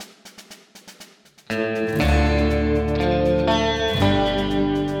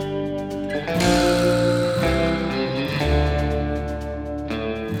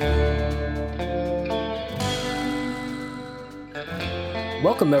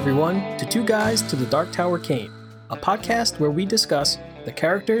Welcome, everyone, to Two Guys to the Dark Tower Came, a podcast where we discuss the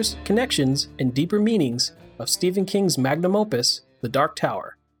characters, connections, and deeper meanings of Stephen King's magnum opus, The Dark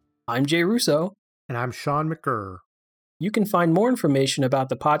Tower. I'm Jay Russo. And I'm Sean McGurr. You can find more information about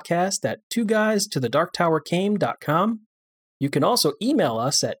the podcast at twoguystothedarktowercame.com. You can also email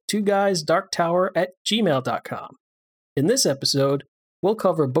us at twoguysdarktower@gmail.com. In this episode, we'll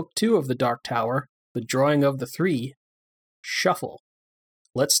cover Book 2 of The Dark Tower, The Drawing of the Three, Shuffle.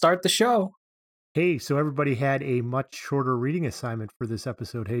 Let's start the show. Hey, so everybody had a much shorter reading assignment for this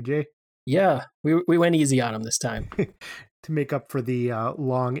episode, hey Jay? Yeah, we went easy on him this time. To make up for the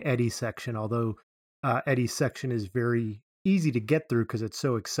long Eddie section, although Eddie's section is very easy to get through because it's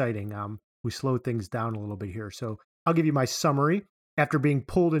so exciting. We slowed things down a little bit here. So I'll give you my summary. After being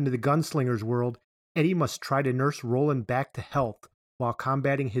pulled into the gunslinger's world, Eddie must try to nurse Roland back to health while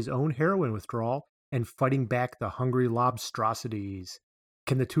combating his own heroin withdrawal and fighting back the hungry lobstrosities.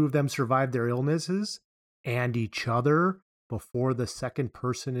 Can the two of them survive their illnesses and each other before the second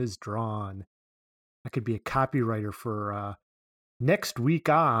person is drawn? I could be a copywriter for next week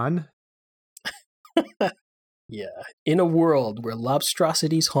on. Yeah, in a world where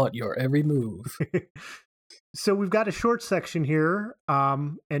lobstrosities haunt your every move. So we've got a short section here,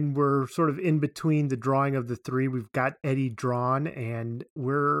 and we're sort of in between the drawing of the three. We've got Eddie drawn, and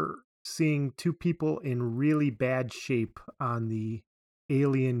we're seeing two people in really bad shape on the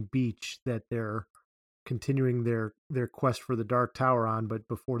alien beach that they're continuing their quest for the Dark Tower on. But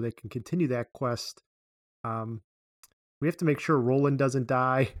before they can continue that quest, we have to make sure Roland doesn't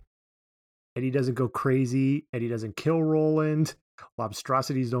die, Eddie doesn't go crazy, Eddie doesn't kill Roland,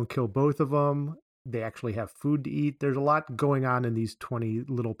 lobstrosities don't kill both of them, they actually have food to eat. There's a lot going on in these 20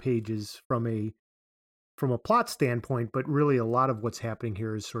 little pages from a plot standpoint, but really a lot of what's happening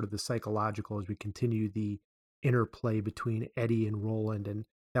here is sort of the psychological as we continue the interplay between Eddie and Roland. And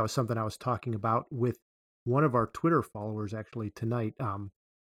that was something I was talking about with one of our Twitter followers actually tonight,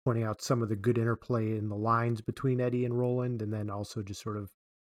 pointing out some of the good interplay in the lines between Eddie and Roland, and then also just sort of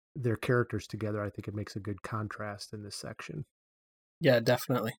their characters together. I think it makes a good contrast in this section. Yeah,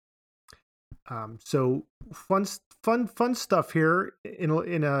 definitely. So fun stuff here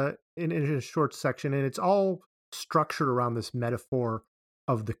in a short section, and it's all structured around this metaphor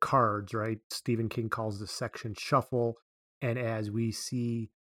of the cards, right? Stephen King calls this section Shuffle, and as we see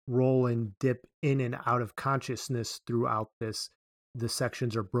Roland dip in and out of consciousness throughout this, the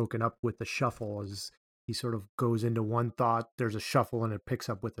sections are broken up with the shuffle as he sort of goes into one thought, there's a shuffle, and it picks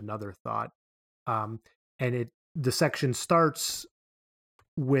up with another thought. And the section starts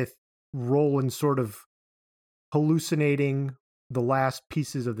with Roland sort of hallucinating the last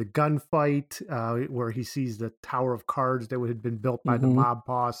pieces of the gunfight, where he sees the tower of cards that had been built by the mob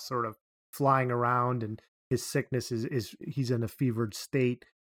boss sort of flying around, and his sickness is he's in a fevered state.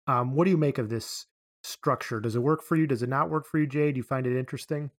 What do you make of this structure? Does it work for you? Does it not work for you, Jay? Do you find it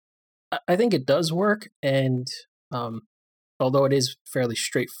interesting? I think it does work, and although it is fairly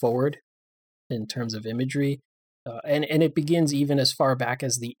straightforward in terms of imagery, and it begins even as far back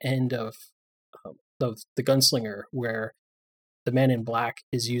as the end of the Gunslinger, where the man in black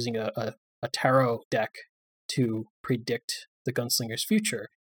is using a tarot deck to predict the Gunslinger's future.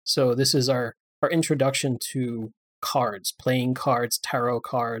 So this is our introduction to cards, playing cards, tarot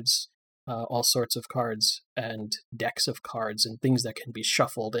cards, all sorts of cards and decks of cards and things that can be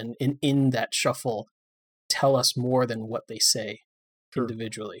shuffled, and in that shuffle tell us more than what they say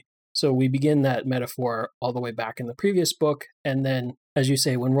individually. So we begin that metaphor all the way back in the previous book, and then, as you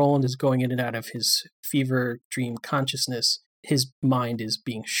say, when Roland is going in and out of his fever dream consciousness, his mind is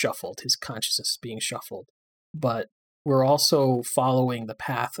being shuffled, his consciousness is being shuffled. But we're also following the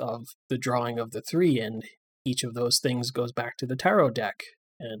path of the drawing of the three, and each of those things goes back to the tarot deck.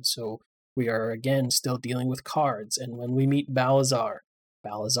 And so we are again still dealing with cards. And when we meet Balazar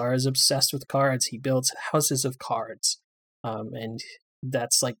is obsessed with cards. He builds houses of cards. And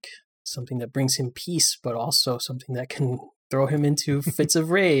that's like something that brings him peace, but also something that can throw him into fits of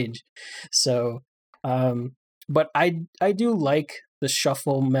rage. So, but I do like the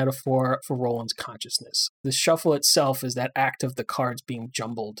shuffle metaphor for Roland's consciousness. The shuffle itself is that act of the cards being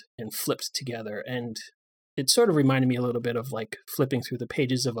jumbled and flipped together. And it sort of reminded me a little bit of like flipping through the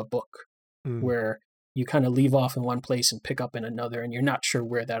pages of a book, where you kind of leave off in one place and pick up in another, and you're not sure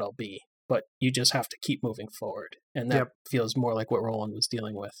where that'll be, but you just have to keep moving forward. And that feels more like what Roland was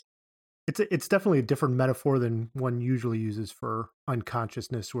dealing with. It's definitely a different metaphor than one usually uses for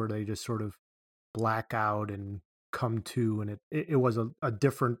unconsciousness, where they just sort of black out and come to, and it was a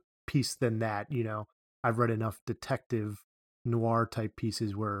different piece than that. You know, I've read enough detective noir type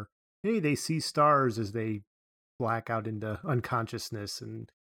pieces where, hey, they see stars as they black out into unconsciousness, and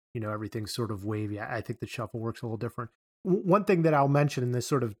everything's sort of wavy. I think the shuffle works a little different. One thing that I'll mention, and this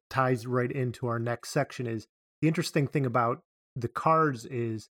sort of ties right into our next section, is the interesting thing about the cards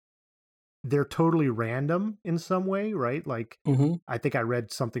is they're totally random in some way, right? Like, I think I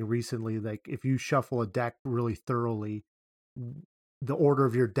read something recently, like if you shuffle a deck really thoroughly, the order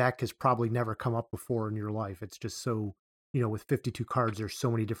of your deck has probably never come up before in your life. It's just so, with 52 cards, there's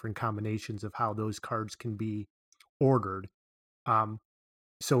so many different combinations of how those cards can be ordered.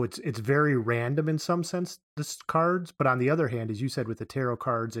 So it's very random in some sense, this cards. But on the other hand, as you said, with the tarot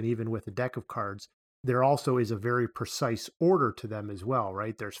cards and even with a deck of cards, there also is a very precise order to them as well,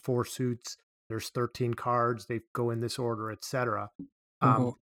 right? There's 4 suits, there's 13 cards, they go in this order, etc.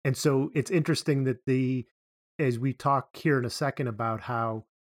 And so it's interesting that as we talk here in a second about how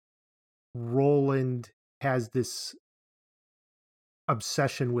Roland has this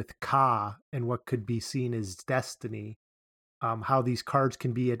obsession with Ka and what could be seen as destiny, how these cards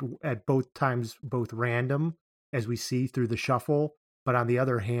can be at both times both random, as we see through the shuffle, but on the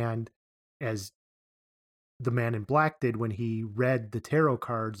other hand, as the Man in Black did when he read the tarot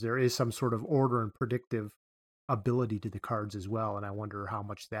cards, there is some sort of order and predictive ability to the cards as well, and I wonder how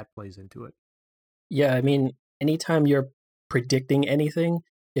much that plays into it. Yeah, I mean, anytime you're predicting anything,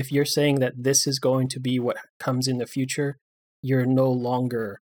 if you're saying that this is going to be what comes in the future, you're no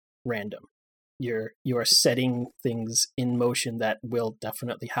longer random. You are setting things in motion that will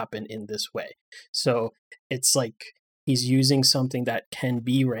definitely happen in this way. So it's like he's using something that can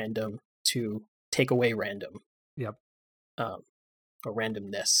be random to take away random. Yep. Or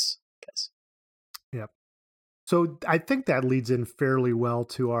randomness, I guess. Yep. So I think that leads in fairly well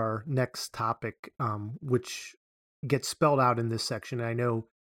to our next topic, which gets spelled out in this section. I know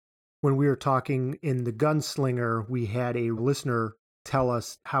when we were talking in the Gunslinger, we had a listener tell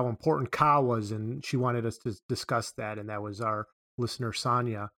us how important Ka was, and she wanted us to discuss that, and that was our listener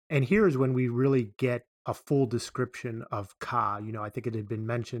Sonia. And here is when we really get a full description of Ka. I think it had been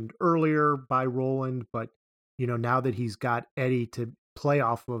mentioned earlier by Roland, but now that he's got Eddie to play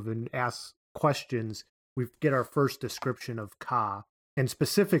off of and ask questions, we get our first description of Ka. And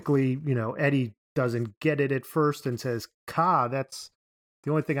specifically, Eddie doesn't get it at first and says, Ka, that's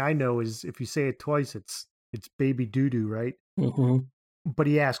the only thing I know is if you say it twice, it's baby doo-doo, right? But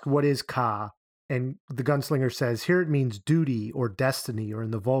he asked, what is Ka? And the Gunslinger says, here it means duty or destiny, or in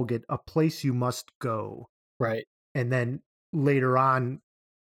the Vulgate, a place you must go. Right. And then later on,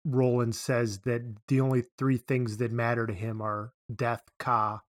 Roland says that the only 3 things that matter to him are death,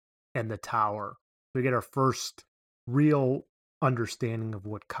 Ka, and the tower. So we get our first real understanding of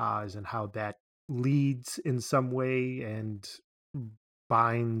what Ka is and how that leads in some way and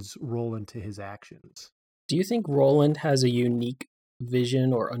binds Roland to his actions. Do you think Roland has a unique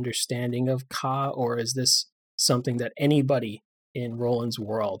vision or understanding of Ka, or is this something that anybody in Roland's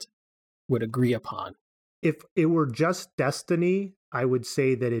world would agree upon? If it were just destiny, I would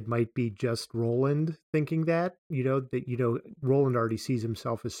say that it might be just Roland thinking that, Roland already sees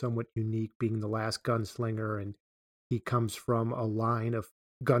himself as somewhat unique, being the last gunslinger, and he comes from a line of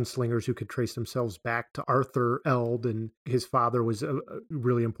gunslingers who could trace themselves back to Arthur Eld, and his father was a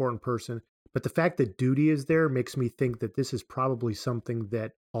really important person. But the fact that duty is there makes me think that this is probably something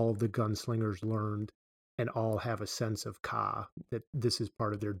that all the gunslingers learned and all have a sense of Ka, that this is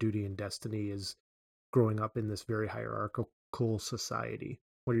part of their duty and destiny, is growing up in this very hierarchical society.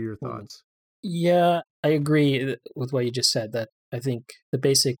 What are your thoughts? Yeah, I agree with what you just said, that I think the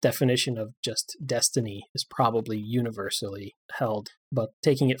basic definition of just destiny is probably universally held, but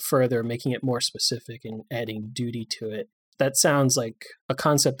taking it further, making it more specific and adding duty to it, that sounds like a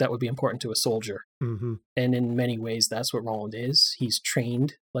concept that would be important to a soldier. And in many ways, that's what Roland is. He's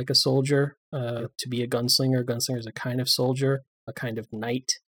trained like a soldier to be a gunslinger. Gunslinger is a kind of soldier, a kind of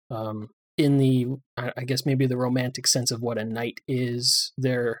knight. In the, I guess maybe the romantic sense of what a knight is,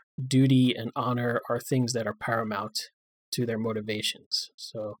 their duty and honor are things that are paramount to their motivations.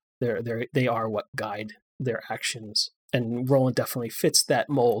 So they are what guide their actions. And Roland definitely fits that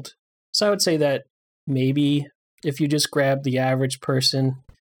mold. So I would say that maybe if you just grab the average person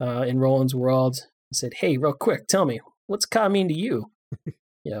in Roland's world and said, hey, real quick, tell me, what's Ka mean to you?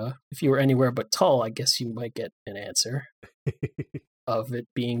 If you were anywhere but tall, I guess you might get an answer of it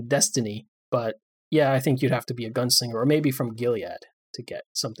being destiny. But yeah, I think you'd have to be a gunslinger, or maybe from Gilead to get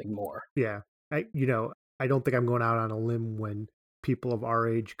something more. Yeah. I don't think I'm going out on a limb when people of our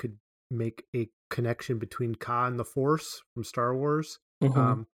age could make a connection between Ka and the Force from Star Wars.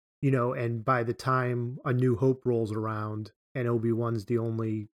 And by the time A New Hope rolls around and Obi-Wan's the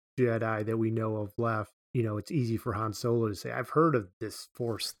only Jedi that we know of left, it's easy for Han Solo to say, I've heard of this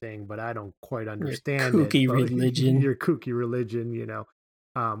Force thing, but I don't quite understand your kooky it. Religion. Your kooky religion,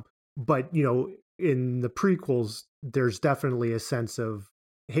 But in the prequels, there's definitely a sense of,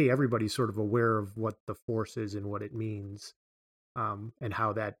 hey, everybody's sort of aware of what the Force is and what it means, and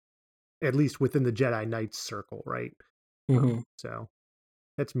how that, at least within the Jedi Knights circle, right? Mm-hmm. So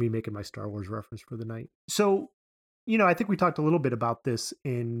that's me making my Star Wars reference for the night. So, I think we talked a little bit about this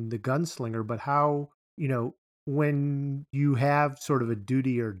in The Gunslinger, but how, when you have sort of a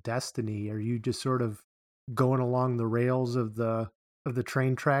duty or destiny, are you just sort of going along the rails of the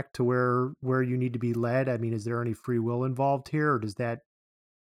train track to where you need to be led? I mean, is there any free will involved here, or is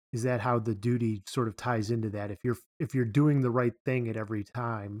that how the duty sort of ties into that? If you're doing the right thing at every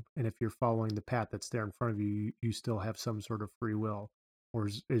time, and if you're following the path that's there in front of you, you still have some sort of free will, or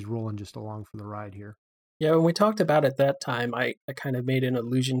is Roland just along for the ride here? Yeah, when we talked about it that time, I kind of made an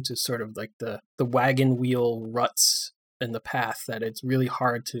allusion to sort of like the wagon wheel ruts in the path, that it's really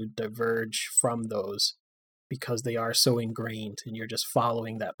hard to diverge from those because they are so ingrained and you're just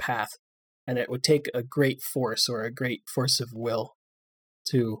following that path. And it would take a great force or a great force of will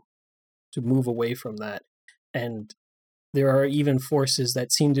to move away from that. And there are even forces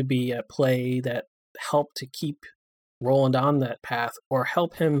that seem to be at play that help to keep Roland on that path, or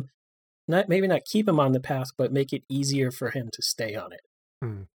help him, maybe not keep him on the path, but make it easier for him to stay on it.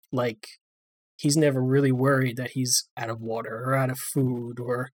 Hmm. Like, he's never really worried that he's out of water or out of food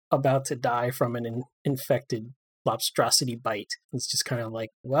or about to die from an infected lobstrosity bite. It's just kind of like,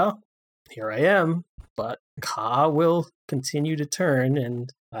 well, here I am, but Ka will continue to turn, and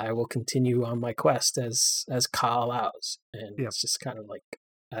I will continue on my quest as Ka allows. And Yep. it's just kind of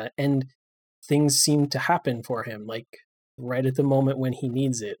like, and things seem to happen for him. Like, right at the moment when he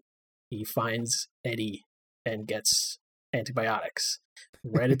needs it, he finds Eddie and gets antibiotics.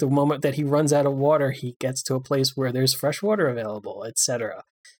 Right at the moment that he runs out of water, he gets to a place where there's fresh water available, etc.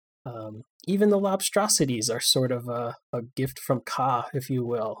 Even the lobstrosities are sort of a gift from Ka, if you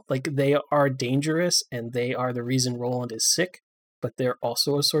will. Like, they are dangerous and they are the reason Roland is sick, but they're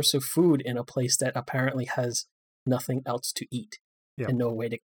also a source of food in a place that apparently has nothing else to eat. Yep. And no way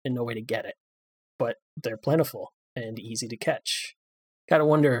to get it. But they're plentiful and easy to catch. Gotta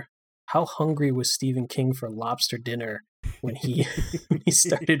wonder, how hungry was Stephen King for lobster dinner when he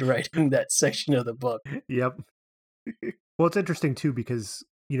started writing that section of the book? Yep. Well, it's interesting too, because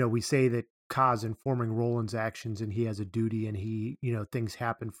we say that Ka's informing Roland's actions and he has a duty, and he, things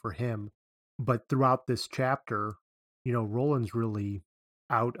happen for him. But throughout this chapter, Roland's really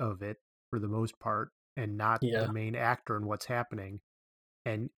out of it for the most part, and not Yeah. the main actor in what's happening.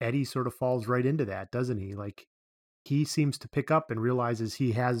 And Eddie sort of falls right into that, doesn't he? Like, he seems to pick up and realizes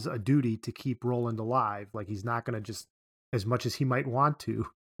he has a duty to keep Roland alive. Like, he's not going to just, as much as he might want to,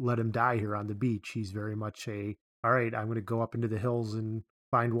 let him die here on the beach. He's very much all right, I'm going to go up into the hills and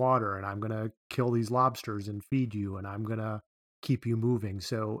find water, and I'm going to kill these lobsters and feed you, and I'm going to keep you moving.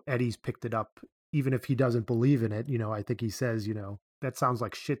 So Eddie's picked it up, even if he doesn't believe in it. I think he says, that sounds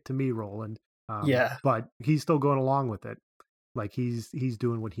like shit to me, Roland. Yeah. But he's still going along with it. Like, he's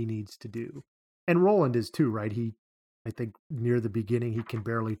doing what he needs to do. And Roland is too, right? I think near the beginning, he can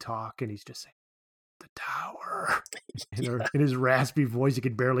barely talk, and he's just saying, the tower. Yeah. In his raspy voice, he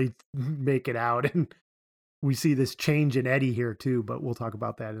could barely make it out. And we see this change in Eddie here too, but we'll talk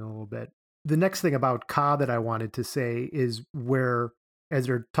about that in a little bit. The next thing about Ka that I wanted to say is where, as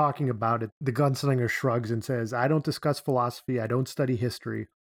they're talking about it, the gunslinger shrugs and says, I don't discuss philosophy. I don't study history.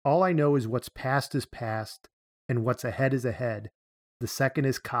 All I know is what's past is past, and what's ahead is ahead. The second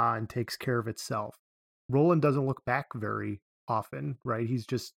is Ka and takes care of itself. Roland doesn't look back very often, right? He's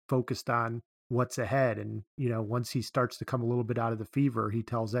just focused on what's ahead. And, once he starts to come a little bit out of the fever, he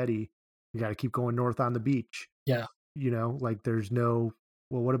tells Eddie, you got to keep going north on the beach. Yeah. Like, there's no,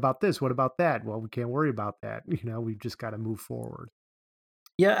 well, what about this? What about that? Well, we can't worry about that. We've just got to move forward.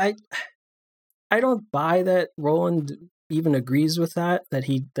 Yeah, I don't buy that Roland even agrees with that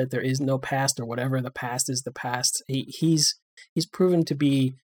there is no past, or whatever the past is the past. He's proven to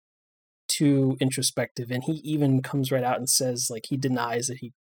be too introspective, and he even comes right out and says, like, he denies that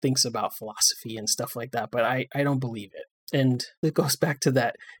he thinks about philosophy and stuff like that, but I don't believe it. And it goes back to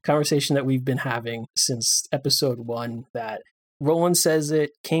that conversation that we've been having since episode 1, that Roland says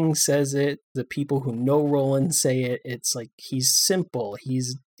it, King says it, the people who know Roland say it. It's like, he's simple.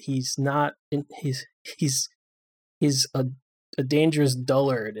 He's not, he's a dangerous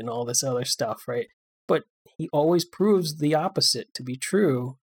dullard and all this other stuff, right? But he always proves the opposite to be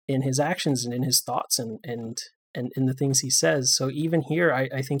true in his actions and in his thoughts and in the things he says. So even here,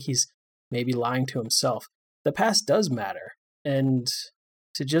 I think he's maybe lying to himself. The past does matter, and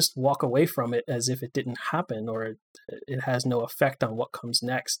to just walk away from it as if it didn't happen, or it has no effect on what comes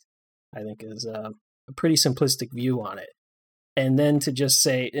next, I think is a pretty simplistic view on it. And then to just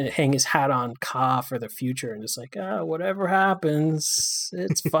say, hang his hat on Ka for the future and just like, whatever happens,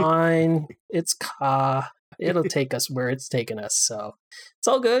 it's fine. It's Ka. It'll take us where it's taken us. So it's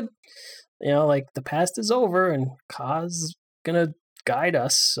all good. Like the past is over and Ka's going to guide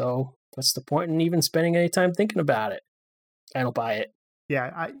us. So what's the point in even spending any time thinking about it? I don't buy it.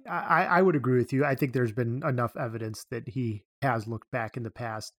 Yeah, I would agree with you. I think there's been enough evidence that he has looked back in the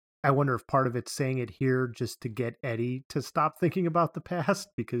past. I wonder if part of it's saying it here just to get Eddie to stop thinking about the past,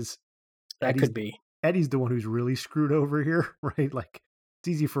 because that could be. Eddie's the one who's really screwed over here, right? Like it's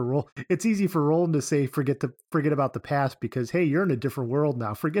easy for Roland to say forget about the past because hey, you're in a different world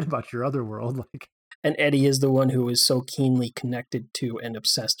now. Forget about your other world. Like, and Eddie is the one who is so keenly connected to and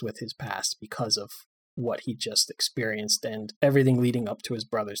obsessed with his past because of what he just experienced and everything leading up to his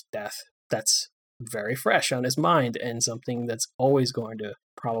brother's death. That's very fresh on his mind and something that's always going to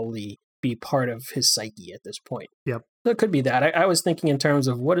probably be part of his psyche at this point. Yep. So it could be that. I was thinking in terms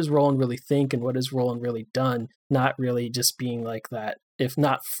of what does Roland really think and what has Roland really done, not really just being like that, if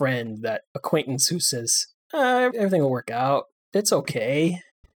not friend, that acquaintance who says, everything will work out. It's okay.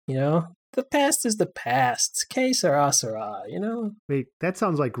 The past is the past. Que sera, sera, Wait, that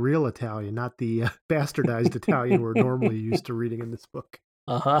sounds like real Italian, not the bastardized Italian we're normally used to reading in this book.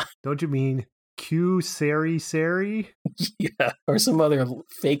 Uh-huh. Don't you mean Q seri seri? Yeah, or some other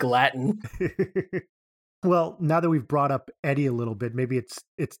fake Latin. Well, now that we've brought up Eddie a little bit, maybe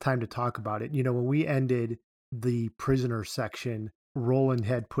it's time to talk about it. When we ended the prisoner section, Roland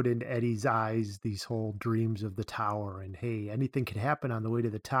had put into Eddie's eyes these whole dreams of the tower and hey, anything could happen on the way to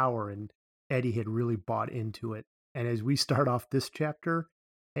the tower, and Eddie had really bought into it. And as we start off this chapter,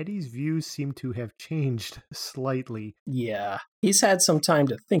 Eddie's views seem to have changed slightly. Yeah, he's had some time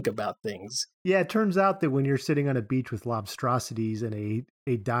to think about things. Yeah, it turns out that when you're sitting on a beach with lobstrosities and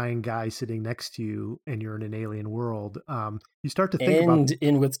a dying guy sitting next to you and you're in an alien world, you start to think about... And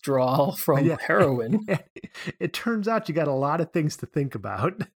in withdrawal from heroin. It turns out you got a lot of things to think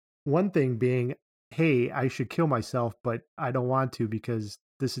about. One thing being, hey, I should kill myself, but I don't want to because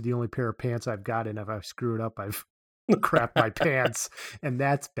this is the only pair of pants I've got, and if I screw it up, I've crap my pants, and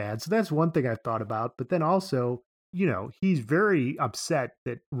that's bad. So that's one thing I thought about. But then also, he's very upset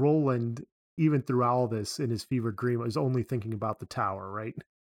that Roland, even through all this in his fever dream, was only thinking about the tower, right?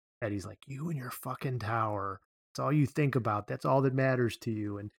 And he's like, you and your fucking tower. That's all you think about. That's all that matters to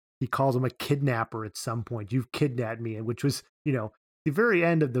you. And he calls him a kidnapper at some point. You've kidnapped me. And which was, the very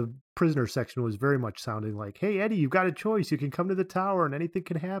end of the prisoner section was very much sounding like, hey, Eddie, you've got a choice. You can come to the tower and anything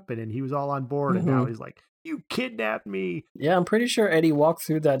can happen. And he was all on board. Mm-hmm. And now he's like, you kidnapped me. Yeah, I'm pretty sure Eddie walked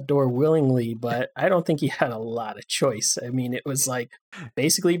through that door willingly, but I don't think he had a lot of choice. I mean, it was like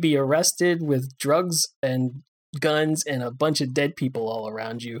basically be arrested with drugs and guns and a bunch of dead people all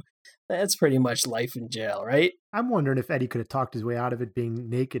around you. That's pretty much life in jail, right? I'm wondering if Eddie could have talked his way out of it being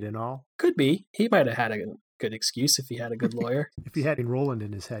naked and all. Could be. He might have had a good excuse if he had a good lawyer. If he had Roland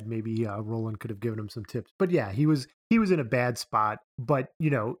in his head, maybe Roland could have given him some tips. But yeah, he was in a bad spot. But,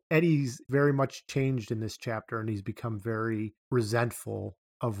 Eddie's very much changed in this chapter, and he's become very resentful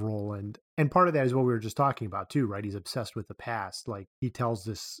of Roland. And part of that is what we were just talking about too, right? He's obsessed with the past. Like he tells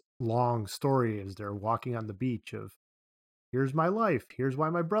this long story as they're walking on the beach of, here's my life. Here's why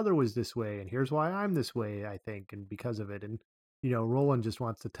my brother was this way. And here's why I'm this way, I think. And because of it. And, Roland just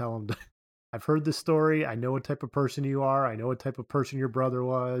wants to tell him, I've heard this story. I know what type of person you are. I know what type of person your brother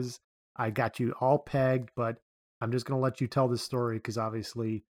was. I got you all pegged, but I'm just going to let you tell this story because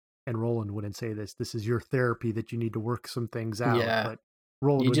obviously, and Roland wouldn't say this, this is your therapy that you need to work some things out. Yeah. But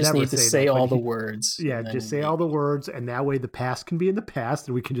Roland you just need to say all the words. Yeah, just say all the words. And that way the past can be in the past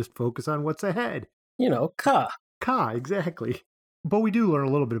and we can just focus on what's ahead. Ka, exactly. But we do learn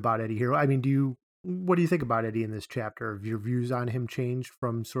a little bit about Eddie here. I mean, what do you think about Eddie in this chapter? Have your views on him changed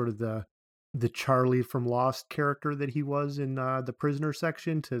from sort of the Charlie from Lost character that he was in the prisoner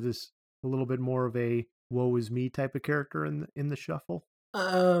section to this a little bit more of a woe is me type of character in the shuffle?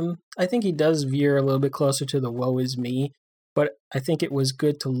 I think he does veer a little bit closer to the woe is me, but I think it was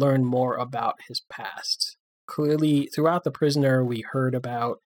good to learn more about his past. Clearly, throughout the prisoner, we heard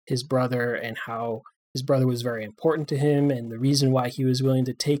about his brother and how his brother was very important to him, and the reason why he was willing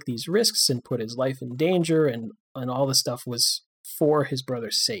to take these risks and put his life in danger and all this stuff was for his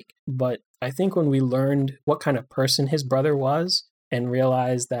brother's sake. But I think when we learned what kind of person his brother was and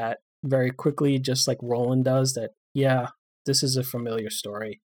realized that very quickly, just like Roland does, that, yeah, this is a familiar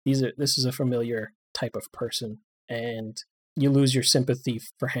story. This is a familiar type of person. And you lose your sympathy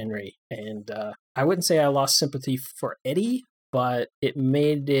for Henry. And I wouldn't say I lost sympathy for Eddie, but it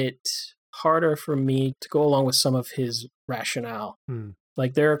made it harder for me to go along with some of his rationale.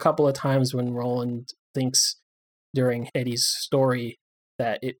 Like there are a couple of times when Roland thinks during Eddie's story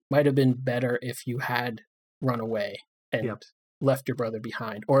that it might have been better if you had run away and left your brother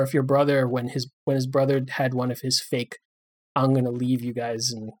behind, or if your brother, when his brother had one of his fake "I'm gonna leave you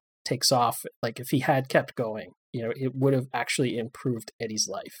guys" and takes off, like if he had kept going, it would have actually improved Eddie's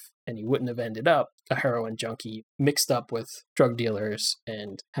life, and he wouldn't have ended up a heroin junkie mixed up with drug dealers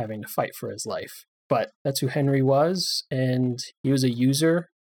and having to fight for his life. But that's who Henry was, and he was a user,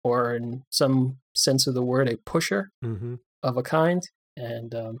 or in some sense of the word, a pusher of a kind.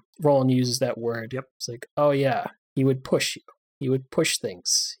 And Roland uses that word. It's like, oh yeah, he would push you. He would push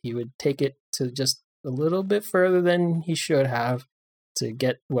things. He would take it to just a little bit further than he should have to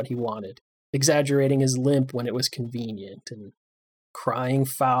get what he wanted. Exaggerating his limp when it was convenient, and crying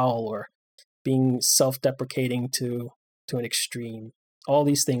foul, or being self-deprecating to an extreme. All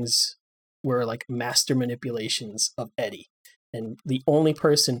these things were like master manipulations of Eddie. And the only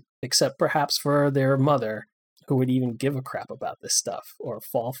person, except perhaps for their mother, who would even give a crap about this stuff or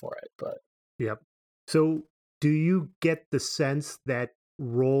fall for it. But so do you get the sense that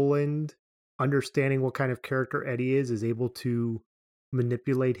Roland, understanding what kind of character Eddie is able to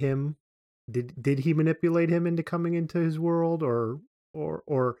manipulate him? Did he manipulate him into coming into his world,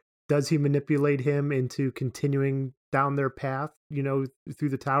 or does he manipulate him into continuing down their path, through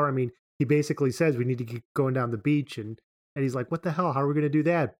the tower? I mean, he basically says we need to keep going down the beach, and he's like, what the hell? How are we going to do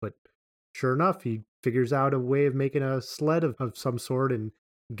that? But sure enough, he figures out a way of making a sled of some sort and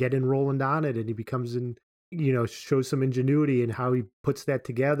getting Roland on it, and he becomes shows some ingenuity in how he puts that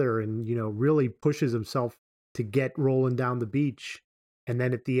together, and really pushes himself to get Roland down the beach. And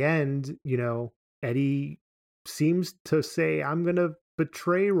then at the end, Eddie seems to say, I'm going to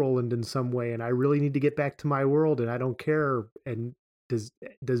betray Roland in some way, and I really need to get back to my world, and I don't care. And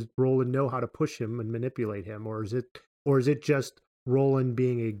does Roland know how to push him and manipulate him, or is it just Roland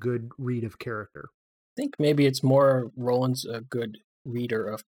being a good read of character? I think maybe it's more Roland's a good reader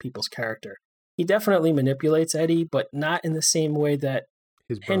of people's character. He definitely manipulates Eddie, but not in the same way that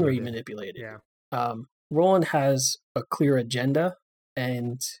Henry manipulated. Roland has a clear agenda,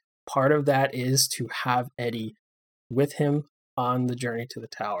 and part of that is to have Eddie with him on the journey to the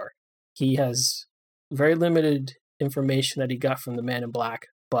tower. He has very limited information that he got from the Man in Black,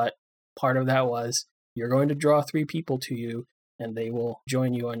 but part of that was, you're going to draw 3 people to you, and they will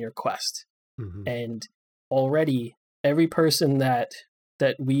join you on your quest. And already, every person that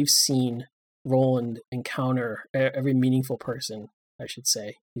we've seen Roland encounter, every meaningful person, I should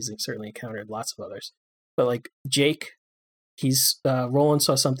say, he's certainly encountered lots of others, but like Jake, Roland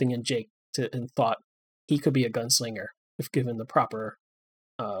saw something in Jake and thought he could be a gunslinger if given the proper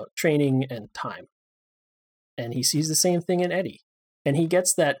training and time. And he sees the same thing in Eddie, and he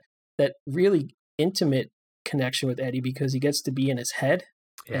gets that really intimate connection with Eddie because he gets to be in his head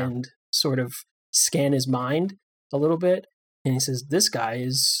and sort of scan his mind a little bit. And he says, this guy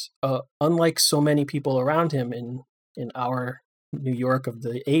is unlike so many people around him in our New York of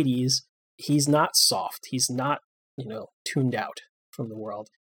the 80s. He's not soft. He's not, tuned out from the world.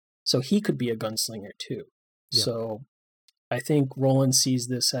 So he could be a gunslinger too. So I think Roland sees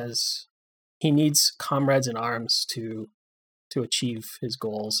this as he needs comrades in arms to achieve his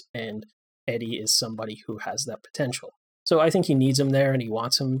goals, and Eddie is somebody who has that potential. So I think he needs him there, and he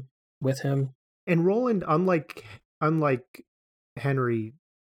wants him with him. And Roland, unlike Henry,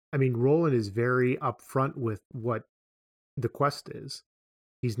 I mean, Roland is very upfront with what the quest is.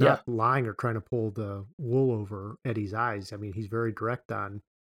 He's not lying or trying to pull the wool over Eddie's eyes. I mean, he's very direct on,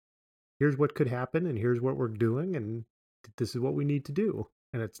 here's what could happen, and here's what we're doing, and this is what we need to do.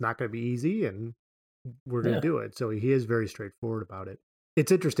 And it's not going to be easy, and we're going to do it. So he is very straightforward about it.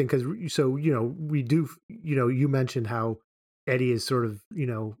 It's interesting because, we do, you mentioned how Eddie is sort of,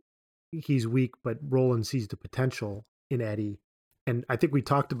 he's weak, but Roland sees the potential in Eddie. And I think we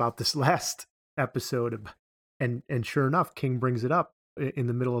talked about this last episode, and sure enough, King brings it up in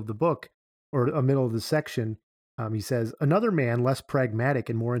the middle of the book, or a middle of the section. He says, another man less pragmatic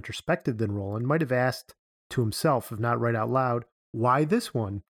and more introspective than Roland might have asked to himself, if not right out loud, why this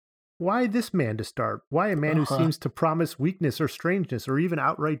one? Why this man to start? Why a man who seems to promise weakness or strangeness or even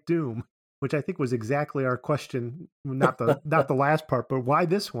outright doom? Which I think was exactly our question. Not the last part, but why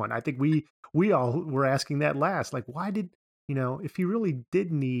this one? I think we all were asking that last. Like, why did, if he really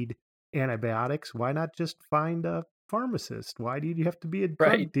did need antibiotics, why not just find a pharmacist? Why do you have to be a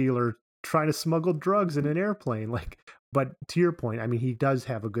drug dealer trying to smuggle drugs in an airplane? But to your point, I mean, he does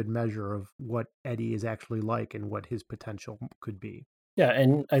have a good measure of what Eddie is actually like and what his potential could be. Yeah,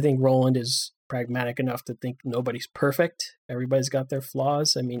 and I think Roland is pragmatic enough to think nobody's perfect. Everybody's got their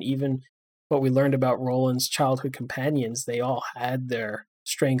flaws. I mean, even what we learned about Roland's childhood companions, they all had their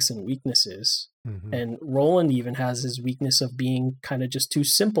strengths and weaknesses. Mm-hmm. And Roland even has his weakness of being kind of just too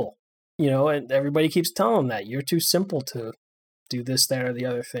simple, and everybody keeps telling him that you're too simple to do this, that, or the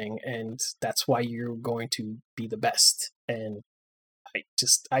other thing. And that's why you're going to be the best. And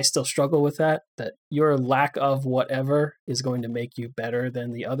I still struggle with that your lack of whatever is going to make you better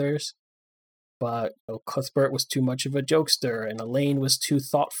than the others. But Cuthbert was too much of a jokester, and Elaine was too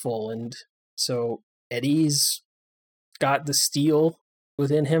thoughtful. And so Eddie's got the steel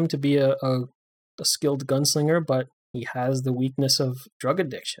within him to be a skilled gunslinger, but he has the weakness of drug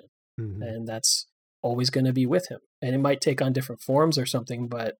addiction. Mm-hmm. And that's always going to be with him. And it might take on different forms or something,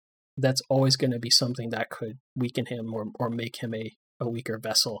 but that's always going to be something that could weaken him or make him a weaker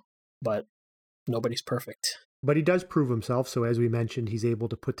vessel. But nobody's perfect. But he does prove himself. So as we mentioned, he's able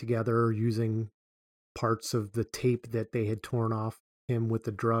to put together, using parts of the tape that they had torn off him with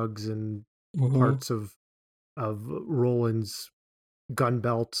the drugs and parts of Roland's gun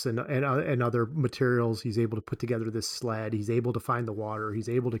belts and other materials. He's able to put together this sled. He's able to find the water. He's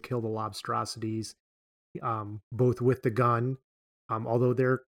able to kill the lobstrosities, both with the gun, although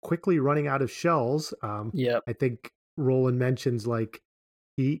they're quickly running out of shells. I think Roland mentions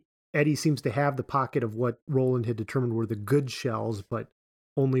Eddie seems to have the pocket of what Roland had determined were the good shells, but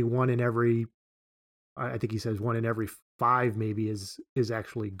only one in every, I think he says 1 in every 5 maybe is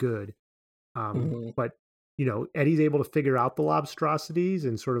actually good. But Eddie's able to figure out the lobstrosities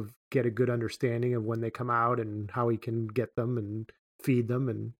and sort of get a good understanding of when they come out and how he can get them and feed them.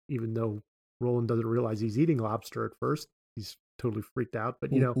 And even though Roland doesn't realize he's eating lobster at first, he's totally freaked out. But,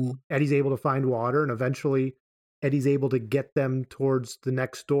 Eddie's able to find water, and eventually Eddie's able to get them towards the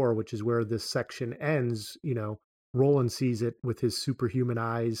next door, which is where this section ends. Roland sees it with his superhuman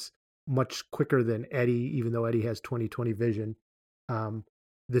eyes much quicker than Eddie, even though Eddie has 20/20 vision.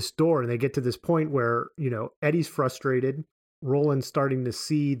 This door, and they get to this point where Eddie's frustrated, Roland's starting to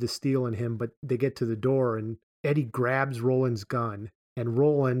see the steel in him, but they get to the door and Eddie grabs Roland's gun, and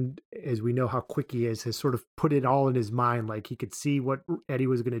Roland, as we know how quick he is, has sort of put it all in his mind. Like, he could see what Eddie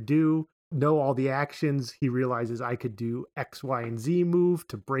was going to do, know all the actions. He realizes, I could do X, Y, and Z move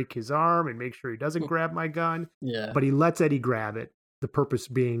to break his arm and make sure he doesn't grab my gun. Yeah. But he lets Eddie grab it. The purpose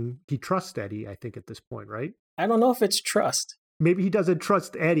being he trusts Eddie, I think, at this point, right? I don't know if it's trust. Maybe he doesn't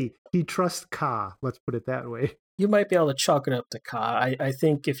trust Eddie. He trusts Ka. Let's put it that way. You might be able to chalk it up to Ka. I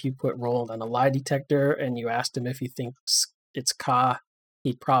think if you put Roland on a lie detector and you asked him if he thinks it's Ka,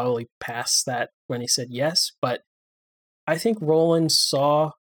 he'd probably pass that when he said yes. But I think Roland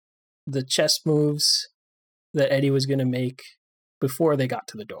saw the chess moves that Eddie was going to make before they got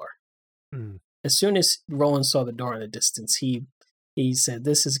to the door. As soon as Roland saw the door in the distance, he said,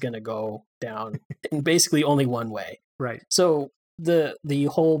 this is going to go down in basically only one way. Right. So the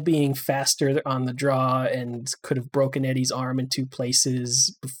whole being faster on the draw and could have broken Eddie's arm in 2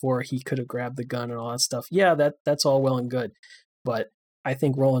 places before he could have grabbed the gun and all that stuff. Yeah, that's all well and good. But I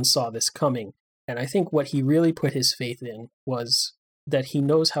think Roland saw this coming. And I think what he really put his faith in was that he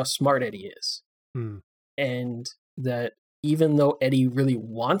knows how smart Eddie is. And that even though Eddie really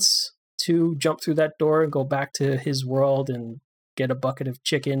wants to jump through that door and go back to his world and get a bucket of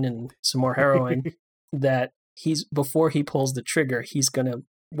chicken and some more heroin, that before he pulls the trigger, he's going to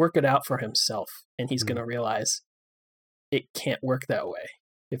work it out for himself. And he's going to realize it can't work that way.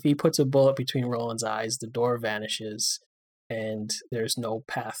 If he puts a bullet between Roland's eyes, the door vanishes and there's no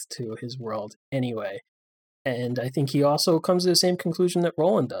path to his world anyway. And I think he also comes to the same conclusion that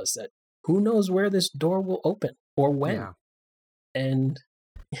Roland does, that who knows where this door will open or when. Yeah. And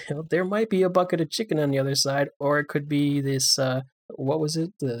there might be a bucket of chicken on the other side, or it could be this, what was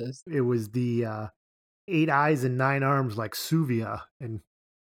it? It was the 8 eyes and 9 arms, like Suvia. And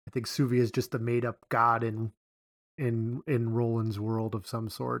I think Suvia is just a made-up god in Roland's world of some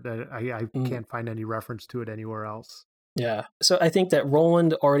sort. I can't find any reference to it anywhere else. Yeah. So I think that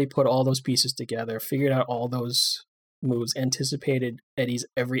Roland already put all those pieces together, figured out all those moves, anticipated Eddie's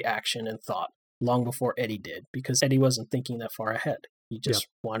every action and thought long before Eddie did, because Eddie wasn't thinking that far ahead. He just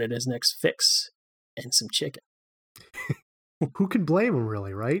wanted his next fix and some chicken. Who can blame him,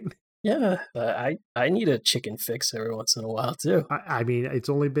 really, right? Yeah. I need a chicken fix every once in a while, too. I mean, it's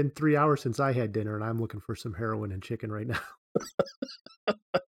only been 3 hours since I had dinner, and I'm looking for some heroin and chicken right now.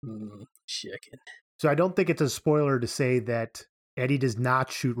 Chicken. So I don't think it's a spoiler to say that Eddie does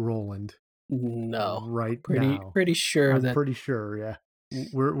not shoot Roland. No. Right now. Pretty sure I'm pretty sure, yeah.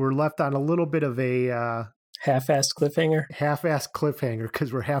 We're left on a little bit of a half-assed cliffhanger. Half-assed cliffhanger,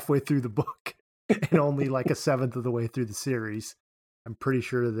 because we're halfway through the book and only like a 1/7 of the way through the series. I'm pretty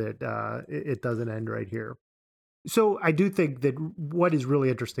sure that it doesn't end right here. So I do think that what is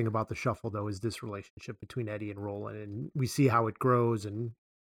really interesting about the Shuffle, though, is this relationship between Eddie and Roland, and we see how it grows and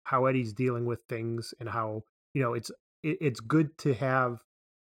how Eddie's dealing with things and how, it's good to have.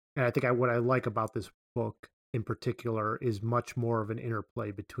 And I think what I like about this book in particular is much more of an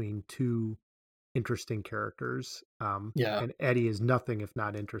interplay between two interesting characters. Yeah. And Eddie is nothing if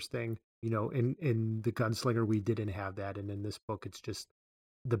not interesting. In the Gunslinger, we didn't have that. And in this book, it's just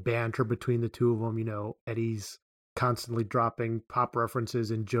the banter between the two of them. Eddie's constantly dropping pop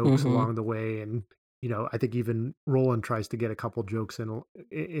references and jokes Hmm. along the way. And, I think even Roland tries to get a couple jokes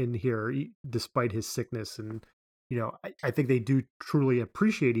in here, despite his sickness. And, I think they do truly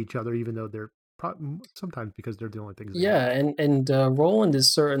appreciate each other, even though they're sometimes because they're the only things they Yeah, have. and Roland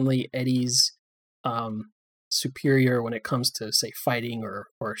is certainly Eddie's um, superior when it comes to, say, fighting or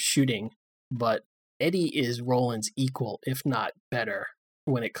shooting, but Eddie is Roland's equal, if not better,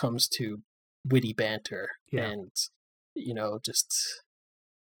 when it comes to witty banter Yeah. and just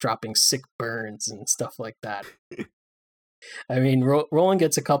dropping sick burns and stuff like that. I mean, Roland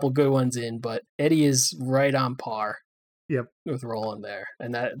gets a couple good ones in, but Eddie is right on par. Yep. With Roland there,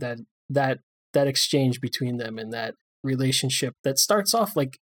 and that exchange between them and that relationship that starts off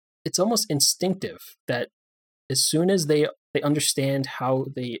like it's almost instinctive. That as soon as they understand how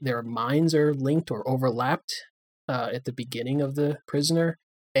their minds are linked or overlapped at the beginning of The Prisoner,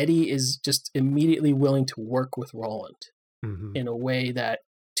 Eddie is just immediately willing to work with Roland in a way that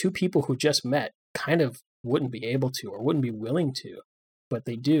two people who just met kind of wouldn't be able to or wouldn't be willing to, but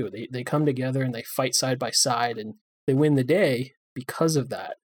they do. They come together and they fight side by side and they win the day because of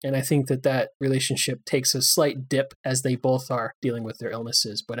that. And I think that relationship takes a slight dip as they both are dealing with their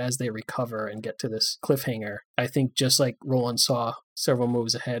illnesses. But as they recover and get to this cliffhanger, I think just like Roland saw several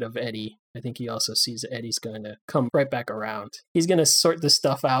moves ahead of Eddie, I think he also sees that Eddie's going to come right back around. He's going to sort this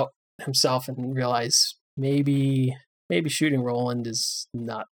stuff out himself and realize maybe shooting Roland is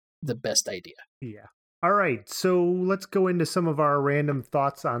not the best idea. Yeah. All right, so let's go into some of our random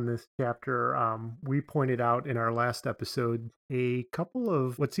thoughts on this chapter. We pointed out in our last episode a couple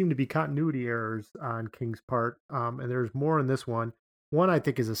of what seem to be continuity errors on King's part, and there's more in this one. One I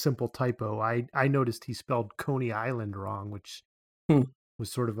think is a simple typo. I noticed he spelled Coney Island wrong, which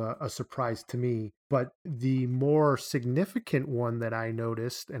was sort of a surprise to me. But the more significant one that I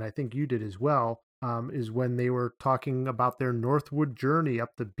noticed, and I think you did as well, is when they were talking about their northward journey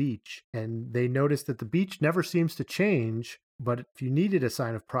up the beach. And they noticed that the beach never seems to change, but if you needed a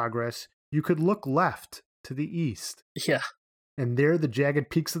sign of progress, you could look left to the east. Yeah. And there the jagged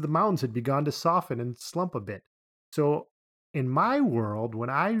peaks of the mountains had begun to soften and slump a bit. So in my world,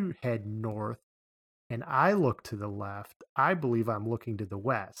 when I head north and I look to the left, I believe I'm looking to the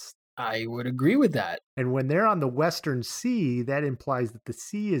west. I would agree with that. And when they're on the western sea, that implies that the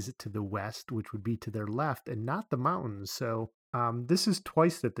sea is to the west, which would be to their left, and not the mountains. So this is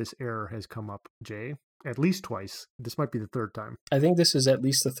twice that this error has come up, Jay. At least twice. This might be the third time. I think this is at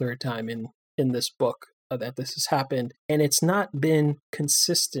least the third time in this book that this has happened, and it's not been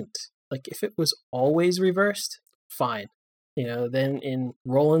consistent. Like if it was always reversed, fine. Then in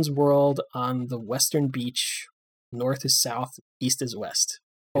Roland's world on the western beach, north is south, east is west.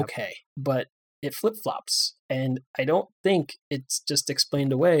 Okay, but it flip-flops, and I don't think it's just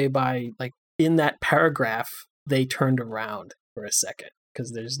explained away by like in that paragraph they turned around for a second,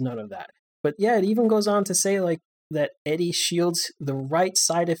 because there's none of that. But yeah, it even goes on to say like that Eddie shields the right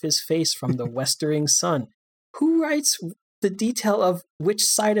side of his face from the westering sun. Who writes the detail of which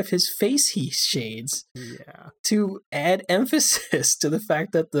side of his face he shades to add emphasis to the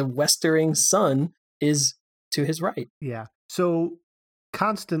fact that the westering sun is to his right? Yeah. So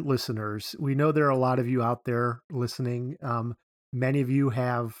constant listeners, we know there are a lot of you out there listening. Many of you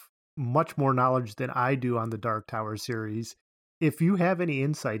have much more knowledge than I do on the Dark Tower series. If you have any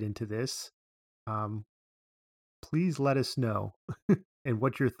insight into this, please let us know and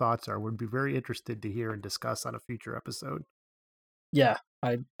what your thoughts are. We'd be very interested to hear and discuss on a future episode. Yeah,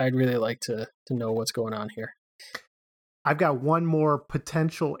 I'd really like to know what's going on here. I've got one more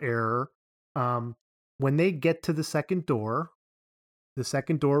potential error. When they get to the second door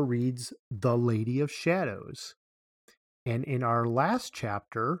reads The Lady of Shadows. And in our last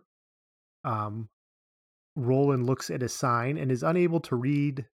chapter, Roland looks at a sign and is unable to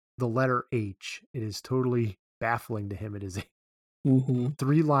read the letter H. It is totally baffling to him. It is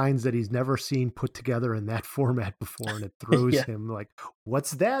 3 lines that he's never seen put together in that format before, and it throws him like,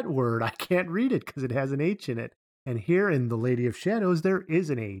 what's that word? I can't read it because it has an H in it. And here in The Lady of Shadows, there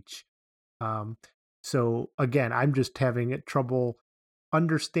is an H. So again, I'm just having trouble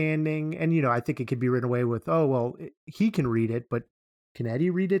understanding. And, I think it could be written away with, oh, well, he can read it, but can Eddie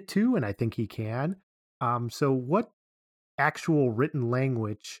read it too? And I think he can. So what actual written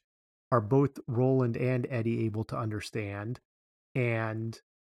language are both Roland and Eddie able to understand? And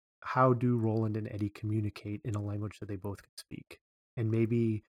how do Roland and Eddie communicate in a language that they both can speak? And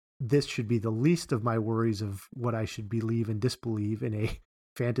maybe this should be the least of my worries of what I should believe and disbelieve in a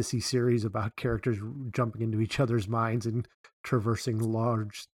fantasy series about characters jumping into each other's minds and traversing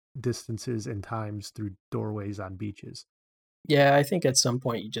large distances and times through doorways on beaches. Yeah, I think at some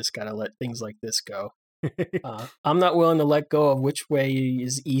point you just got to let things like this go. I'm not willing to let go of which way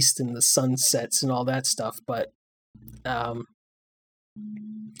is east and the sun sets and all that stuff, but I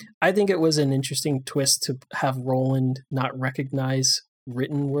think it was an interesting twist to have Roland not recognize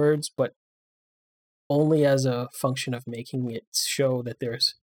written words, but only as a function of making it show that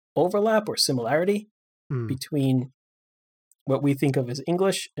there's overlap or similarity between what we think of as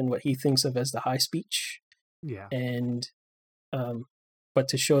English and what he thinks of as the high speech. Yeah. And but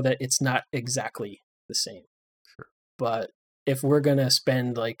to show that it's not exactly the same. Sure. But if we're going to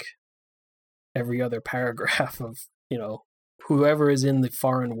spend like every other paragraph of, whoever is in the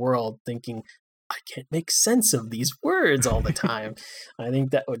foreign world thinking, I can't make sense of these words all the time, I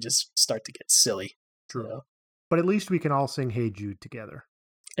think that would just start to get silly. True. But at least we can all sing Hey Jude together.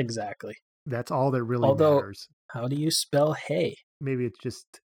 Exactly. That's all that really matters. How do you spell hey? Maybe it's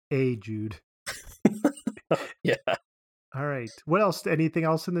just A Jude. Yeah. All right. What else? Anything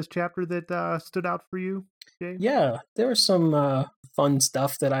else in this chapter that stood out for you, Jay? Yeah, there was some fun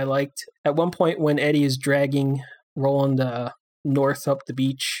stuff that I liked. At one point when Eddie is dragging Roland north up the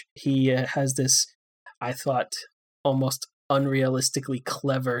beach, he has this, I thought, almost unrealistically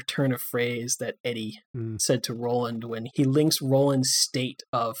clever turn of phrase that Eddie said to Roland when he links Roland's state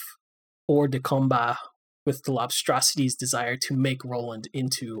of hors de combat with the Lobstrosity's desire to make Roland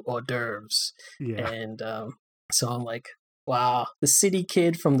into hors d'oeuvres. Yeah. And so I'm like, wow, the city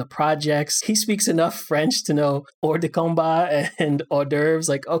kid from the projects, he speaks enough French to know hors de combat and hors d'oeuvres.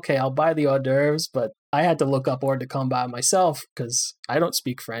 Like, okay, I'll buy the hors d'oeuvres, but I had to look up hors de combat myself because I don't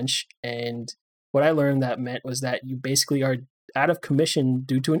speak French. And what I learned that meant was that you basically are out of commission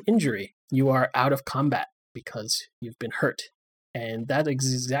due to an injury. You are out of combat because you've been hurt. And that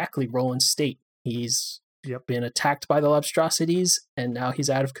is exactly Roland's state. He's been attacked by the Lobstrosities, and now he's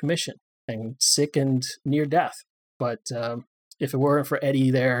out of commission and sick and near death. But if it weren't for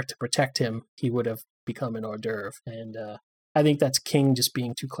Eddie there to protect him, he would have become an hors d'oeuvre. And I think that's King just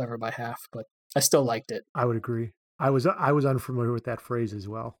being too clever by half, but I still liked it. I would agree. I was unfamiliar with that phrase as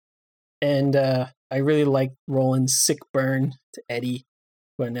well. And I really like Roland's sick burn to Eddie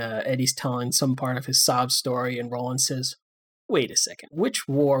when Eddie's telling some part of his sob story, and Roland says, wait a second, which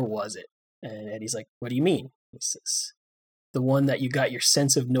war was it? And Eddie's like, what do you mean? He says, the one that you got your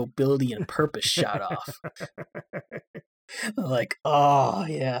sense of nobility and purpose shot off. Like, oh,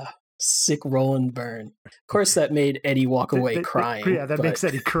 yeah. Sick Roland burn. Of course, that made Eddie walk away crying. That makes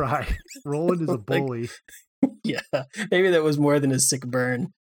Eddie cry. Roland is a bully. Yeah, maybe that was more than a sick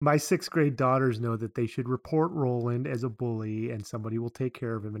burn. My 6th grade daughters know that they should report Roland as a bully, and somebody will take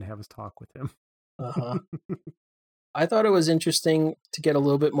care of him and have us talk with him. Uh-huh. I thought it was interesting to get a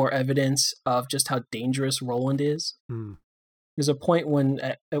little bit more evidence of just how dangerous Roland is. There's a point when,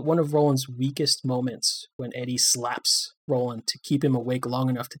 at one of Roland's weakest moments, when Eddie slaps Roland to keep him awake long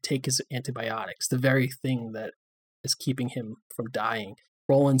enough to take his antibiotics, the very thing that is keeping him from dying.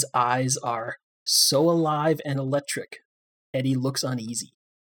 Roland's eyes are so alive and electric, Eddie looks uneasy.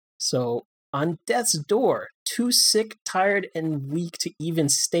 So, on death's door, too sick, tired, and weak to even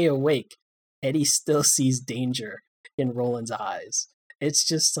stay awake, Eddie still sees danger in Roland's eyes. It's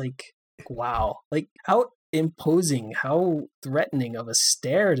just like, wow. Like, how imposing, how threatening of a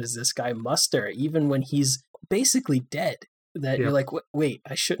stare does this guy muster, even when he's basically dead? That you're like, wait,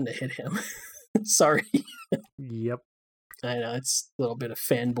 I shouldn't have hit him. Sorry. Yep. I know, it's a little bit of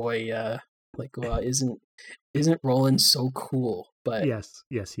fanboy, like, well, isn't Roland so cool? But yes,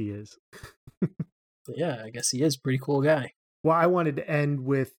 he is. Yeah, I guess he is a pretty cool guy. Well, I wanted to end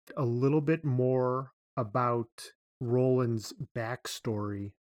with a little bit more about Roland's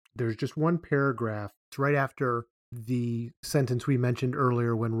backstory. There's just one paragraph. It's right after the sentence we mentioned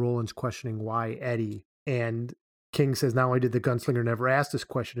earlier when Roland's questioning why Eddie. And King says, not only did the gunslinger never ask this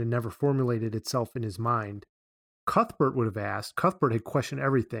question and never formulated itself in his mind, Cuthbert would have asked. Cuthbert had questioned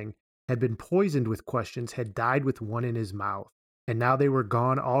everything, had been poisoned with questions, had died with one in his mouth. And now they were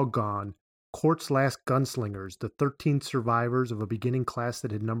gone, all gone. Court's last gunslingers, the 13 survivors of a beginning class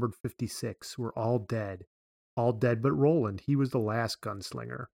that had numbered 56, were all dead. All dead but Roland. He was the last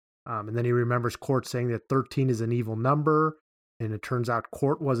gunslinger. And then he remembers Court saying that 13 is an evil number. And it turns out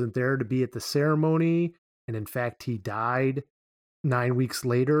Court wasn't there to be at the ceremony. And in fact, he died 9 weeks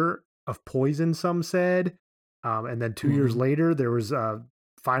later of poison, some said. And then 2 years later, there was a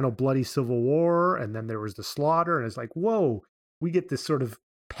final bloody civil war. And then there was the slaughter. And it's like, whoa, we get this sort of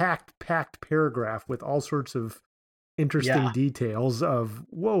packed paragraph with all sorts of interesting details of,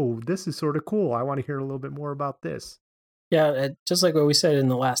 whoa, this is sort of cool. I want to hear a little bit more about this. Yeah, just like what we said in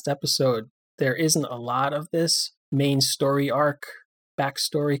the last episode, there isn't a lot of this main story arc,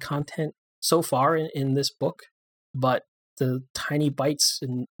 backstory content so far in this book, but the tiny bites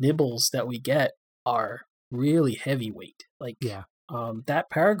and nibbles that we get are really heavyweight. Like, that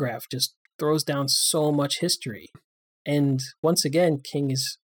paragraph just throws down so much history. And once again, King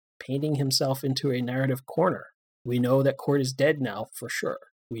is painting himself into a narrative corner. We know that Court is dead now for sure.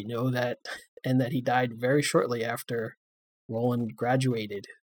 We know that, and that he died very shortly after Roland graduated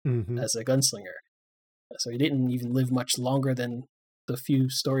as a gunslinger. So he didn't even live much longer than the few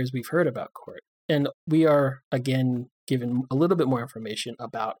stories we've heard about Court. And we are, again, given a little bit more information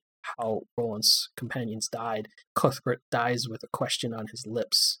about how Roland's companions died. Cuthbert dies with a question on his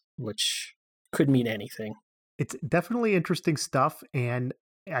lips, which could mean anything. It's definitely interesting stuff, and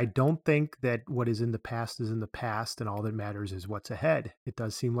I don't think that what is in the past is in the past, and all that matters is what's ahead. It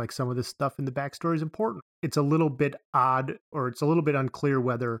does seem like some of this stuff in the backstory is important. It's a little bit odd, or it's a little bit unclear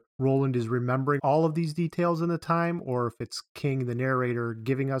whether Roland is remembering all of these details in the time, or if it's King, the narrator,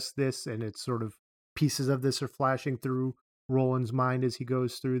 giving us this, and it's sort of pieces of this are flashing through Roland's mind as he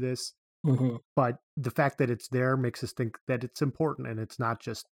goes through this. But the fact that it's there makes us think that it's important, and it's not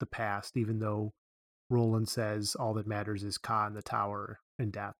just the past, even though Roland says all that matters is Ka and the tower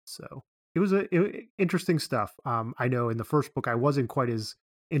and death. So it was interesting stuff. I know in the first book I wasn't quite as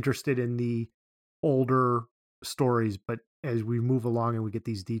interested in the older stories, but as we move along and we get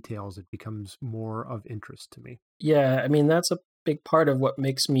these details, it becomes more of interest to me. Yeah, I mean, that's a big part of what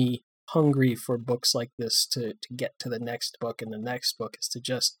makes me hungry for books like this to get to the next book, and the next book is to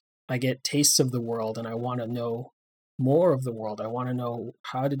just, I get tastes of the world and I want to know more of the world. I want to know,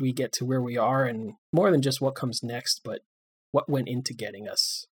 how did we get to where we are, and more than just what comes next, but what went into getting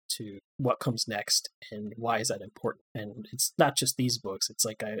us to what comes next, and why is that important? And it's not just these books. It's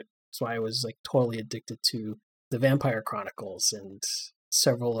like that's why I was like totally addicted to the Vampire Chronicles and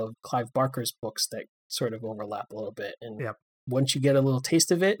several of Clive Barker's books that sort of overlap a little bit. And once you get a little taste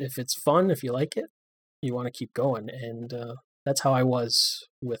of it, if it's fun, if you like it, you want to keep going. And that's how I was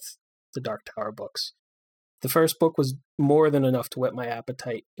with the Dark Tower books. The first book was more than enough to whet my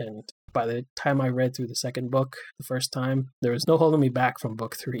appetite, and by the time I read through the second book the first time, there was no holding me back from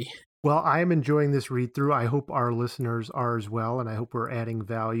book 3. Well, I am enjoying this read through. I hope our listeners are as well, and I hope we're adding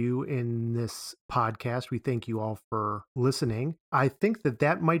value in this podcast. We thank you all for listening. I think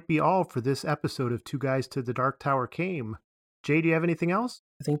that might be all for this episode of Two Guys to the Dark Tower Came. Jay, do you have anything else?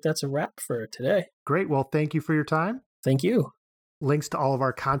 I think that's a wrap for today. Great. Well, thank you for your time. Thank you. Links to all of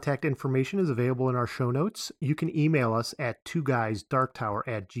our contact information is available in our show notes. You can email us at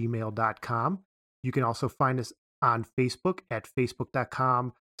twoguysdarktower@gmail.com. You can also find us on Facebook at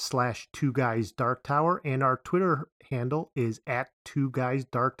facebook.com/twoguysdarktower, and our Twitter handle is at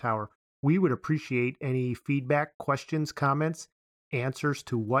twoguysdarktower. We would appreciate any feedback, questions, comments, answers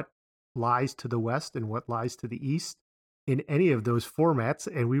to what lies to the west and what lies to the east in any of those formats,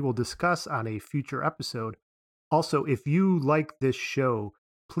 and we will discuss on a future episode. Also, if you like this show,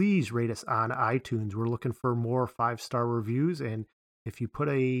 please rate us on iTunes. We're looking for more 5-star reviews, and if you put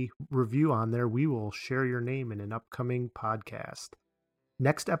a review on there, we will share your name in an upcoming podcast.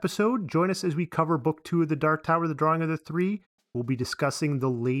 Next episode, join us as we cover Book 2 of The Dark Tower, The Drawing of the Three. We'll be discussing the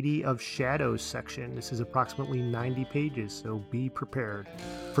Lady of Shadows section. This is approximately 90 pages, so be prepared.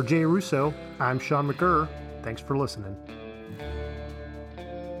 For Jay Russo, I'm Sean McGurr. Thanks for listening.